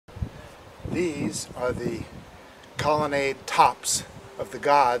These are the colonnade tops of the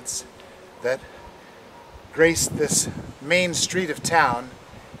gods that graced this main street of town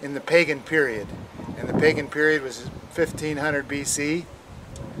in the pagan period. And the pagan period was 1500 BC,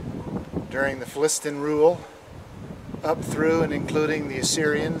 during the Philistine rule, up through and including the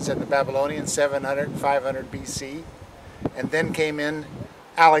Assyrians and the Babylonians, 700 and 500 BC. And then came in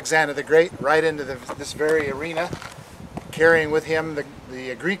Alexander the Great right into this very arena, carrying with him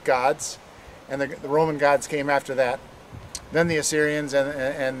the Greek gods, and the Roman gods came after that. Then the Assyrians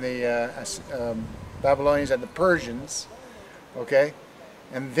and the Babylonians and the Persians, okay?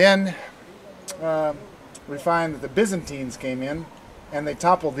 And then we find that the Byzantines came in and they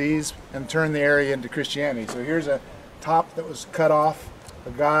toppled these and turned the area into Christianity. So here's a top that was cut off,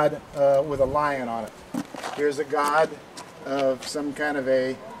 a god with a lion on it. Here's a god of some kind of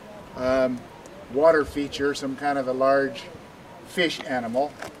a water feature, some kind of a large fish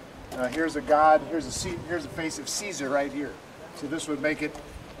animal. Here's a god, here's a face of Caesar right here. So this would make it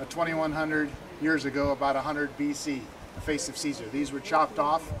 2100 years ago, about 100 BC, the face of Caesar. These were chopped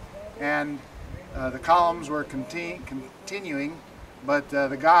off, and the columns were continuing, but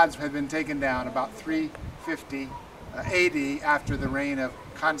the gods had been taken down about 350 AD after the reign of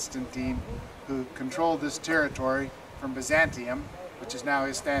Constantine, who controlled this territory from Byzantium, which is now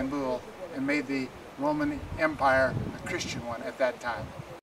Istanbul, and made the Roman Empire a Christian one at that time.